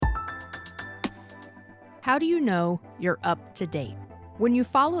How do you know you're up to date? When you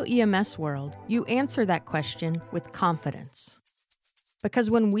follow EMS World, you answer that question with confidence. Because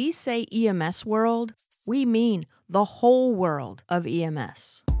when we say EMS World, we mean the whole world of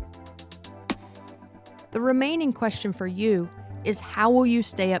EMS. The remaining question for you is, how will you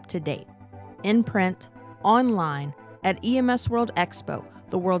stay up to date? In print, online, at EMS World Expo,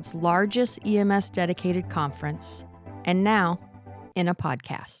 the world's largest EMS dedicated conference, and now in a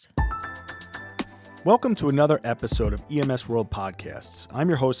podcast. Welcome to another episode of EMS World Podcasts. I'm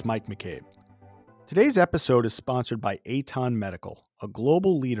your host, Mike McCabe. Today's episode is sponsored by Aton Medical, a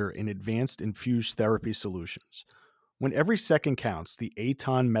global leader in advanced infused therapy solutions. When every second counts, the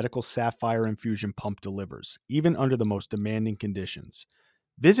Aton Medical Sapphire Infusion Pump delivers, even under the most demanding conditions.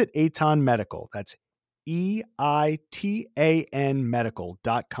 Visit Aton Medical, that's EITAN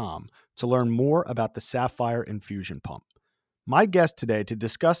medical.com, to learn more about the Sapphire Infusion Pump. My guest today to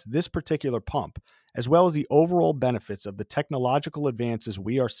discuss this particular pump, as well as the overall benefits of the technological advances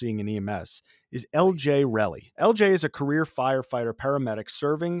we are seeing in EMS, is LJ Relly. LJ is a career firefighter paramedic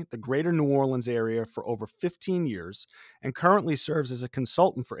serving the greater New Orleans area for over 15 years and currently serves as a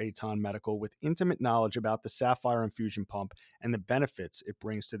consultant for Aton Medical with intimate knowledge about the Sapphire Infusion Pump and the benefits it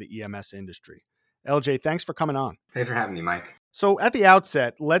brings to the EMS industry. LJ, thanks for coming on. Thanks for having me, Mike. So at the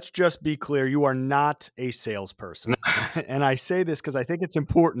outset, let's just be clear, you are not a salesperson. And I say this because I think it's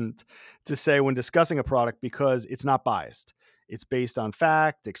important to say when discussing a product because it's not biased. It's based on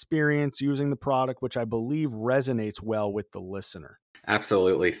fact, experience using the product, which I believe resonates well with the listener.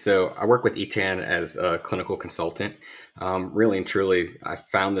 Absolutely. So I work with Etan as a clinical consultant. Really and truly, I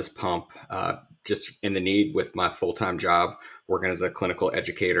found this pump just in the need with my full-time job, working as a clinical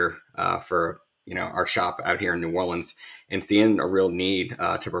educator for our shop out here in New Orleans, and seeing a real need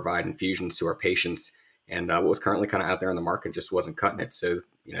to provide infusions to our patients. And what was currently kind of out there in the market just wasn't cutting it. So,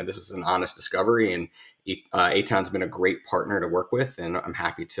 this was an honest discovery, and Aton's been a great partner to work with, and I'm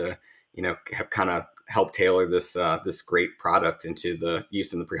happy to, have kind of helped tailor this great product into the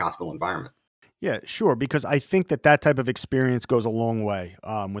use in the pre-hospital environment. Yeah, sure. Because I think that type of experience goes a long way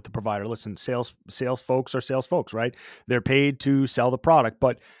with the provider. Listen, sales folks are sales folks, right? They're paid to sell the product,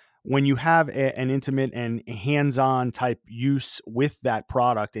 but when you have an intimate and hands-on type use with that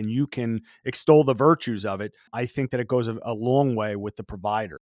product and you can extol the virtues of it, I think that it goes a long way with the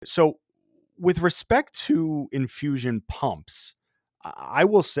provider. So with respect to infusion pumps, I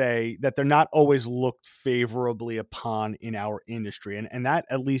will say that they're not always looked favorably upon in our industry, and that,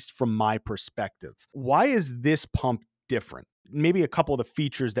 at least from my perspective. Why is this pump different? Maybe a couple of the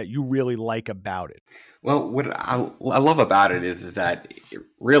features that you really like about it. Well, what I love about it is that it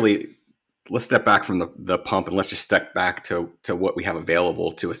really, let's step back from the pump and let's just step back to what we have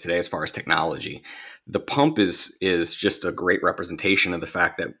available to us today as far as technology. The pump is just a great representation of the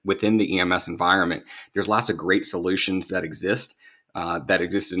fact that within the EMS environment, there's lots of great solutions that exist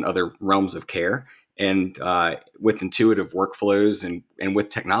in other realms of care. And with intuitive workflows and with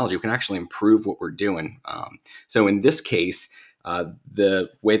technology, we can actually improve what we're doing. So in this case, the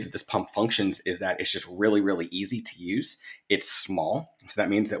way that this pump functions is that it's just really, really easy to use. It's small, so that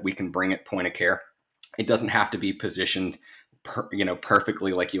means that we can bring it point of care. It doesn't have to be positioned,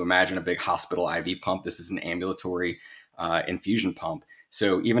 perfectly like you imagine a big hospital IV pump. This is an ambulatory infusion pump.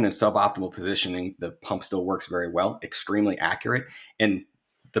 So even in suboptimal positioning, the pump still works very well, extremely accurate. And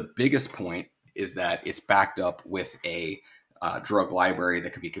the biggest point is that it's backed up with a drug library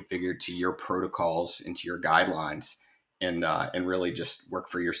that can be configured to your protocols and to your guidelines, and really just work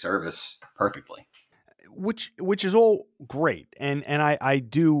for your service perfectly. Which is all great. And I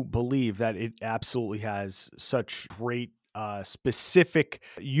do believe that it absolutely has such great specific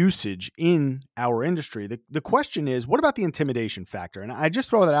usage in our industry. The question is, what about the intimidation factor? And I just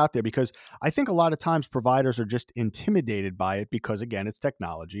throw that out there because I think a lot of times providers are just intimidated by it because, again, it's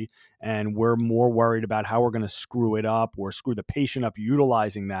technology and we're more worried about how we're going to screw it up or screw the patient up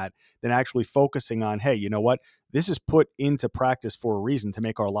utilizing that than actually focusing on, hey, you know what? This is put into practice for a reason to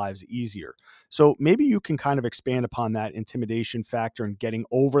make our lives easier. So maybe you can kind of expand upon that intimidation factor and getting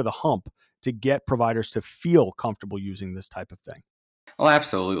over the hump to get providers to feel comfortable using this type of thing. Oh,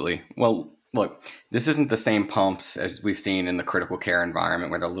 absolutely. Well, look, this isn't the same pumps as we've seen in the critical care environment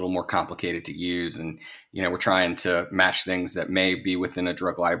where they're a little more complicated to use. And, we're trying to match things that may be within a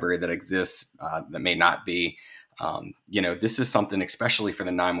drug library that exists, that may not be. This is something, especially for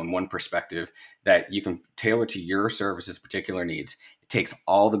the 911 perspective, that you can tailor to your service's particular needs. It takes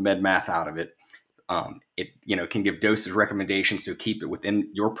all the med math out of it. It can give dosage recommendations, so keep it within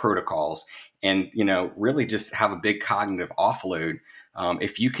your protocols, and really just have a big cognitive offload.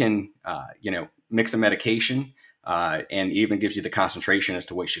 If you can mix a medication and even gives you the concentration as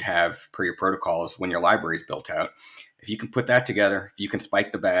to what you should have per your protocols when your library is built out. If you can put that together, if you can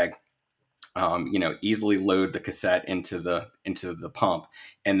spike the bag, easily load the cassette into the pump,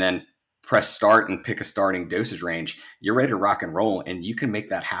 and then press start and pick a starting dosage range, you're ready to rock and roll, and you can make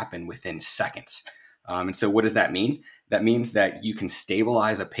that happen within seconds. And so what does that mean? That means that you can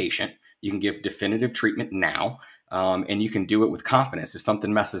stabilize a patient, you can give definitive treatment now, and you can do it with confidence. If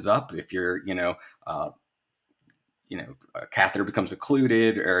something messes up, if you're, a catheter becomes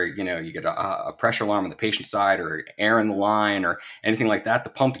occluded, or, you get a pressure alarm on the patient side, or air in the line, or anything like that, the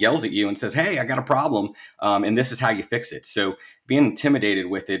pump yells at you and says, hey, I got a problem. And this is how you fix it. So being intimidated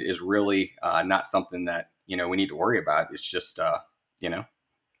with it is really not something that, we need to worry about. It's just,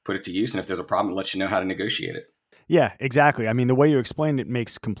 put it to use. And if there's a problem, it lets you know how to negotiate it. Yeah, exactly. I mean, the way you explained it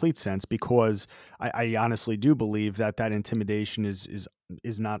makes complete sense, because I honestly do believe that intimidation is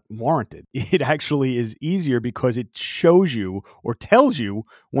not warranted. It actually is easier because it shows you or tells you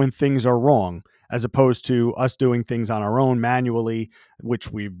when things are wrong, as opposed to us doing things on our own manually, which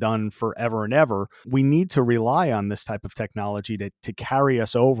we've done forever and ever. We need to rely on this type of technology to carry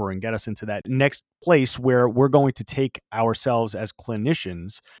us over and get us into that next place where we're going to take ourselves as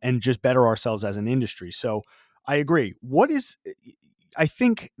clinicians and just better ourselves as an industry. So I agree. I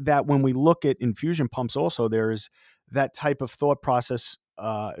think that when we look at infusion pumps also, there's that type of thought process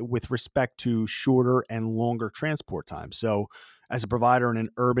with respect to shorter and longer transport time. So as a provider in an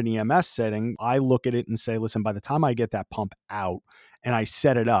urban EMS setting, I look at it and say, listen, by the time I get that pump out and I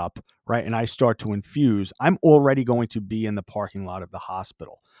set it up, right, and I start to infuse, I'm already going to be in the parking lot of the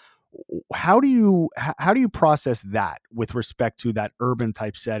hospital. How do you process that with respect to that urban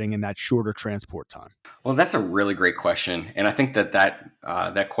type setting and that shorter transport time? Well, that's a really great question, and I think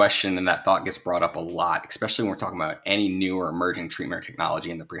that question and that thought gets brought up a lot, especially when we're talking about any new or emerging treatment or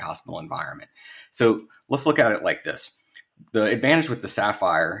technology in the pre-hospital environment. So let's look at it like this. The advantage with the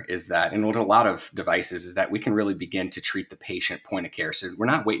Sapphire is that, and with a lot of devices, is that we can really begin to treat the patient point of care. So we're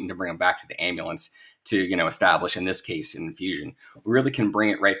not waiting to bring them back to the ambulance to, establish, in this case, an infusion. We really can bring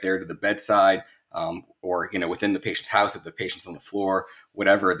it right there to the bedside, or, within the patient's house, if the patient's on the floor,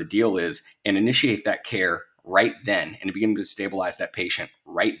 whatever the deal is, and initiate that care right then and begin to stabilize that patient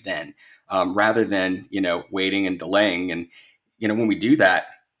right then, rather than, waiting and delaying. And, when we do that,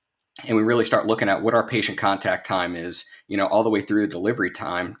 and we really start looking at what our patient contact time is, all the way through the delivery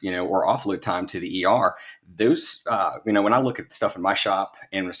time, or offload time to the ER. Those, when I look at stuff in my shop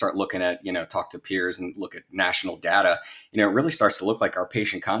and start looking at, talk to peers and look at national data, it really starts to look like our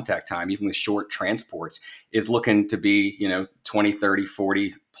patient contact time, even with short transports, is looking to be, 20, 30,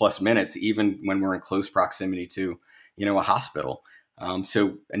 40 plus minutes, even when we're in close proximity to, a hospital.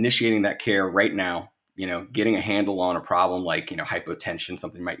 So initiating that care right now, getting a handle on a problem like, hypotension,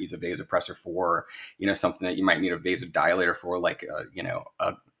 something you might use a vasopressor for, something that you might need a vasodilator for, like,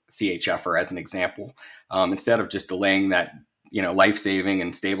 a CHF, as an example, instead of just delaying that, life-saving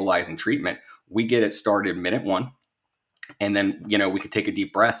and stabilizing treatment, we get it started minute one. And then, we could take a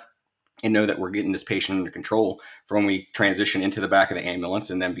deep breath and know that we're getting this patient under control for when we transition into the back of the ambulance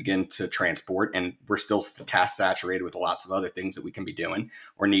and then begin to transport. And we're still task saturated with lots of other things that we can be doing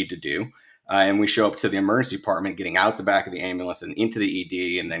or need to do. And we show up to the emergency department, getting out the back of the ambulance and into the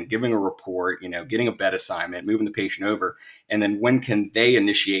ED, and then giving a report, getting a bed assignment, moving the patient over. And then when can they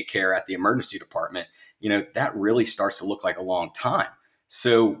initiate care at the emergency department? That really starts to look like a long time.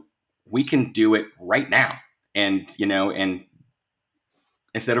 So we can do it right now. And, and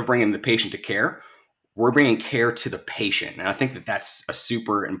instead of bringing the patient to care, we're bringing care to the patient. And I think that that's a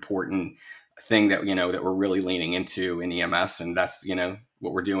super important thing that, that we're really leaning into in EMS. And that's,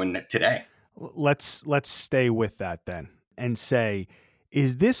 what we're doing today. Let's stay with that then and say,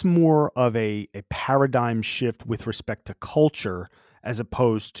 is this more of a paradigm shift with respect to culture as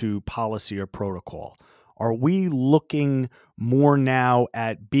opposed to policy or protocol? Are we looking more now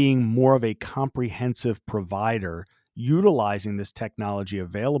at being more of a comprehensive provider, utilizing this technology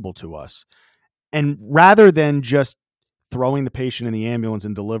available to us, and rather than just throwing the patient in the ambulance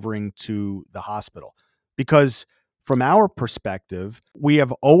and delivering to the hospital? Because from our perspective, we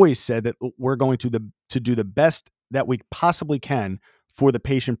have always said that we're going to do the best that we possibly can for the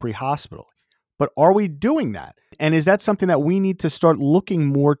patient pre-hospital. But are we doing that? And is that something that we need to start looking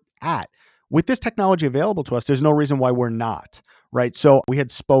more at? With this technology available to us, there's no reason why we're not, right? So we had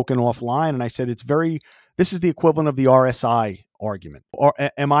spoken offline, and I said this is the equivalent of the RSI argument. Or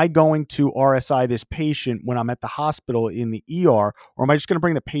am I going to RSI this patient when I'm at the hospital in the ER, or am I just going to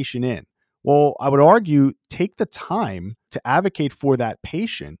bring the patient in? Well, I would argue take the time to advocate for that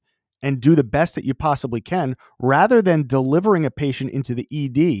patient and do the best that you possibly can, rather than delivering a patient into the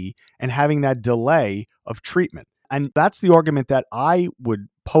ED and having that delay of treatment. And that's the argument that I would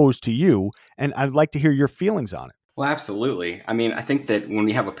pose to you. And I'd like to hear your feelings on it. Well, absolutely. I mean, I think that when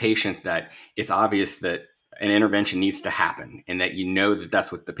we have a patient that it's obvious that an intervention needs to happen and that that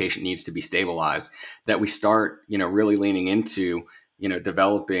that's what the patient needs to be stabilized, that we start, really leaning into,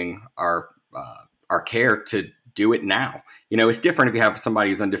 developing our care to do it now. It's different if you have somebody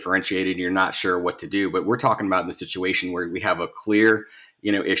who's undifferentiated and you're not sure what to do, but we're talking about in the situation where we have a clear,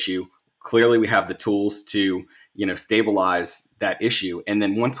 issue. Clearly we have the tools to, stabilize that issue. And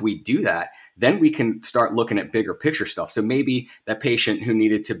then once we do that, then we can start looking at bigger picture stuff. So maybe that patient who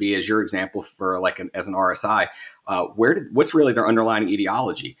needed to be, as your example, for as an RSI, what's really their underlying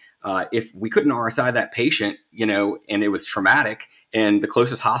etiology? If we couldn't RSI that patient, and it was traumatic, and the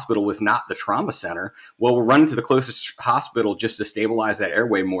closest hospital was not the trauma center, well, we're running to the closest hospital just to stabilize that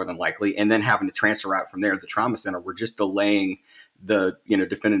airway more than likely, and then having to transfer out from there to the trauma center. We're just delaying the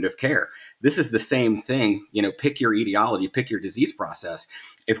definitive care. This is the same thing. Pick your etiology, pick your disease process.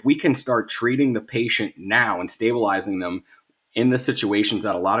 If we can start treating the patient now and stabilizing them in the situations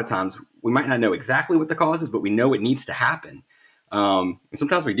that a lot of times we might not know exactly what the cause is, but we know it needs to happen. And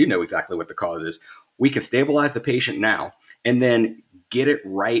sometimes we do know exactly what the cause is. We can stabilize the patient now and then get it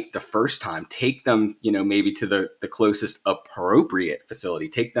right the first time. Take them, maybe to the closest appropriate facility.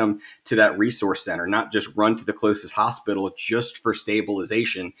 Take them to that resource center, not just run to the closest hospital just for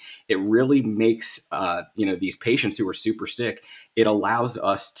stabilization. It really makes, these patients who are super sick, it allows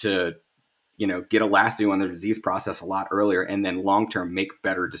us to, get a lasso on their disease process a lot earlier and then long-term make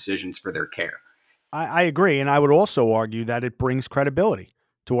better decisions for their care. I agree. And I would also argue that it brings credibility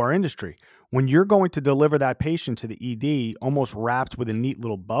to our industry. When you're going to deliver that patient to the ED almost wrapped with a neat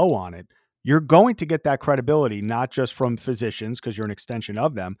little bow on it, you're going to get that credibility, not just from physicians, because you're an extension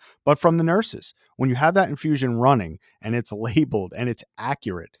of them, but from the nurses. When you have that infusion running and it's labeled and it's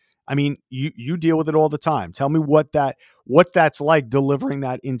accurate, I mean, you deal with it all the time. Tell me what that's like delivering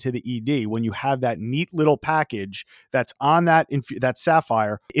that into the ED when you have that neat little package that's on that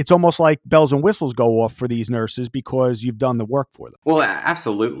Sapphire. It's almost like bells and whistles go off for these nurses because you've done the work for them. Well,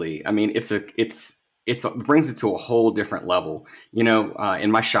 absolutely. I mean, it brings it to a whole different level.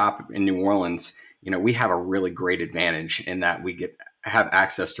 In my shop in New Orleans, we have a really great advantage in that we have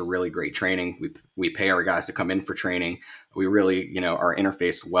access to really great training. We pay our guys to come in for training. We really, are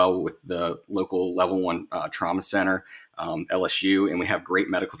interfaced well with the local level 1 trauma center, LSU, and we have great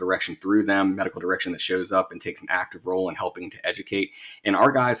medical direction through them, medical direction that shows up and takes an active role in helping to educate. And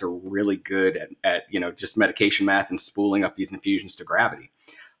our guys are really good at just medication math and spooling up these infusions to gravity.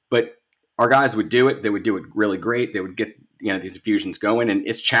 But our guys would do it. They would do it really great. They would get, these infusions going, and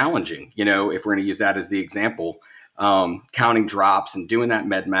it's challenging, if we're going to use that as the example. Counting drops and doing that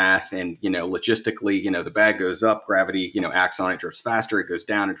med math, and logistically, the bag goes up, gravity acts on it, drips faster, it goes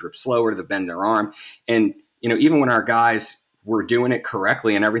down, it drips slower to the bend their arm. And even when our guys were doing it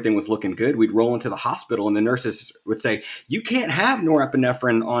correctly and everything was looking good, we'd roll into the hospital and the nurses would say, you can't have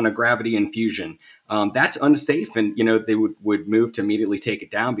norepinephrine on a gravity infusion, that's unsafe. And they would move to immediately take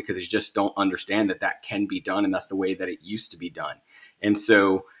it down because they just don't understand that can be done, and that's the way that it used to be done. And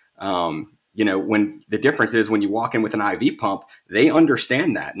so when the difference is when you walk in with an IV pump, they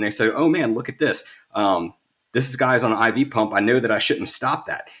understand that. And they say, oh man, look at this. This guy's on an IV pump. I know that I shouldn't stop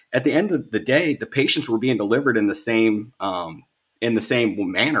that. At the end of the day, the patients were being delivered in the same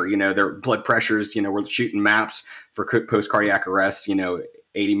manner. Their blood pressures, we're shooting maps for post-cardiac arrest,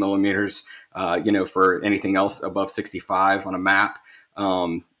 80 millimeters, for anything else above 65 on a map,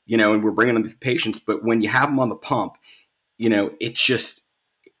 and we're bringing in these patients. But when you have them on the pump,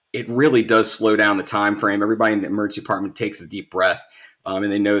 it really does slow down the time frame. Everybody in the emergency department takes a deep breath, and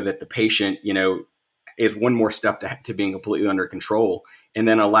they know that the patient, is one more step to being completely under control, and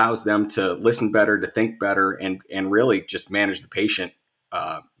then allows them to listen better, to think better, and really just manage the patient,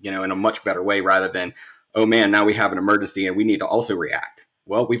 in a much better way, rather than, oh man, now we have an emergency and we need to also react.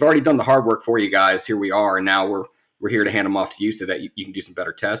 Well, we've already done the hard work for you guys. Here we are, and now we're here to hand them off to you so that you can do some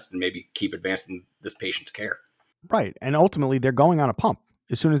better tests and maybe keep advancing this patient's care. Right, and ultimately they're going on a pump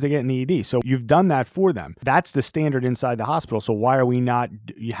as soon as they get an ED. So you've done that for them. That's the standard inside the hospital. So why are we not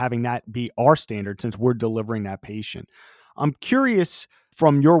having that be our standard since we're delivering that patient? I'm curious,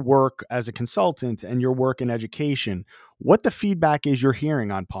 from your work as a consultant and your work in education, what the feedback is you're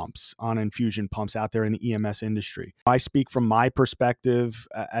hearing on pumps, on infusion pumps out there in the EMS industry. I speak from my perspective,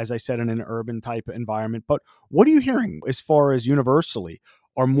 as I said, in an urban type environment, but what are you hearing as far as universally?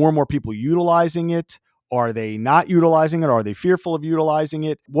 Are more and more people utilizing it? Are they not utilizing it? Are they fearful of utilizing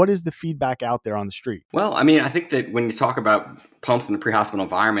it? What is the feedback out there on the street? Well, I mean, I think that when you talk about pumps in the pre-hospital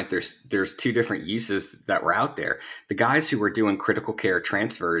environment, there's two different uses that were out there. The guys who were doing critical care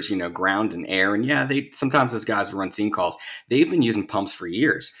transfers, ground and air, and sometimes those guys were on scene calls. They've been using pumps for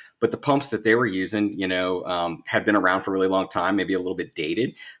years, but the pumps that they were using, had been around for a really long time, maybe a little bit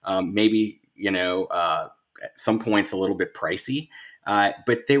dated, at some points a little bit pricey.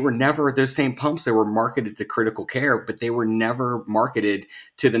 But they were never those same pumps. They were marketed to critical care, but they were never marketed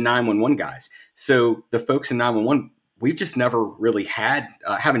to the 911 guys. So the folks in 911, we've just never really had,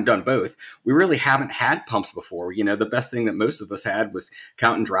 haven't done both. We really haven't had pumps before. The best thing that most of us had was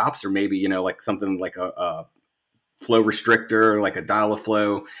counting drops, or maybe, like something like a flow restrictor, like a dial of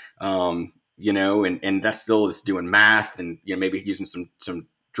flow, and that still is doing math and, maybe using some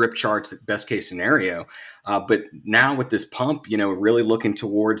drip charts at best case scenario. But now with this pump, really looking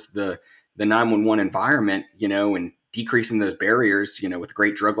towards the 911 environment, and decreasing those barriers, with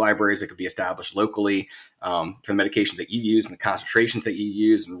great drug libraries that could be established locally for the medications that you use and the concentrations that you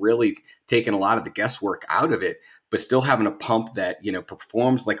use, and really taking a lot of the guesswork out of it, but still having a pump that,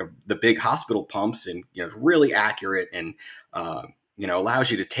 performs like the big hospital pumps and, is really accurate and,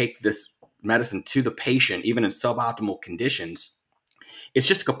 allows you to take this medicine to the patient, even in suboptimal conditions. It's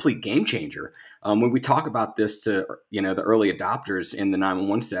just a complete game changer. When we talk about this to, the early adopters in the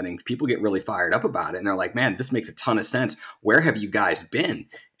 911 settings, people get really fired up about it. And they're like, man, this makes a ton of sense. Where have you guys been?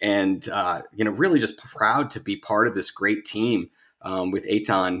 And, really just proud to be part of this great team with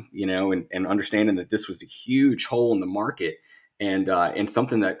Aton, and understanding that this was a huge hole in the market and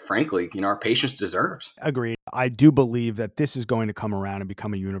something that, frankly, our patients deserves. Agreed. I do believe that this is going to come around and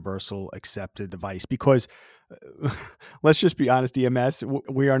become a universal accepted device because let's just be honest, EMS,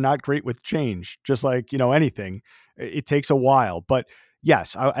 we are not great with change, just like, anything. It takes a while. But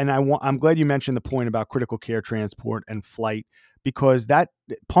yes, I'm glad you mentioned the point about critical care transport and flight, because that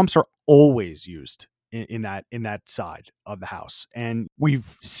pumps are always used in that side of the house. And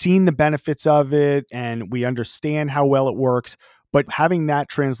we've seen the benefits of it and we understand how well it works, but having that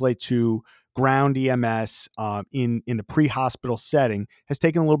translate to ground EMS in the pre-hospital setting has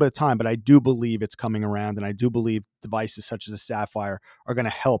taken a little bit of time, but I do believe it's coming around, and I do believe devices such as the Sapphire are going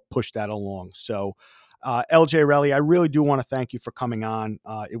to help push that along. So LJ Relly, I really do want to thank you for coming on.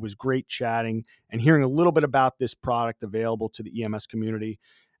 It was great chatting and hearing a little bit about this product available to the EMS community.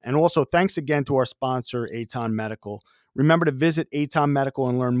 And also thanks again to our sponsor, Aton Medical. Remember to visit Aton Medical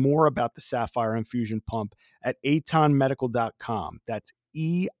and learn more about the Sapphire infusion pump at atonmedical.com. That's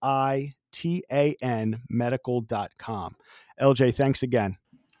EITAN medical.com. LJ, thanks again.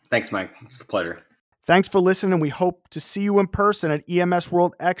 Thanks, Mike. It's a pleasure. Thanks for listening. We hope to see you in person at EMS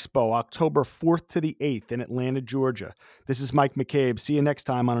World Expo, October 4th to the 8th in Atlanta, Georgia. This is Mike McCabe. See you next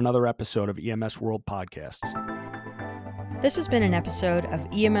time on another episode of EMS World Podcasts. This has been an episode of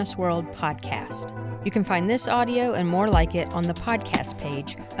EMS World Podcast. You can find this audio and more like it on the podcast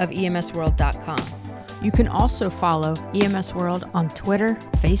page of emsworld.com. You can also follow EMS World on Twitter,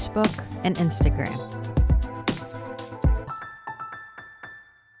 Facebook, and Instagram.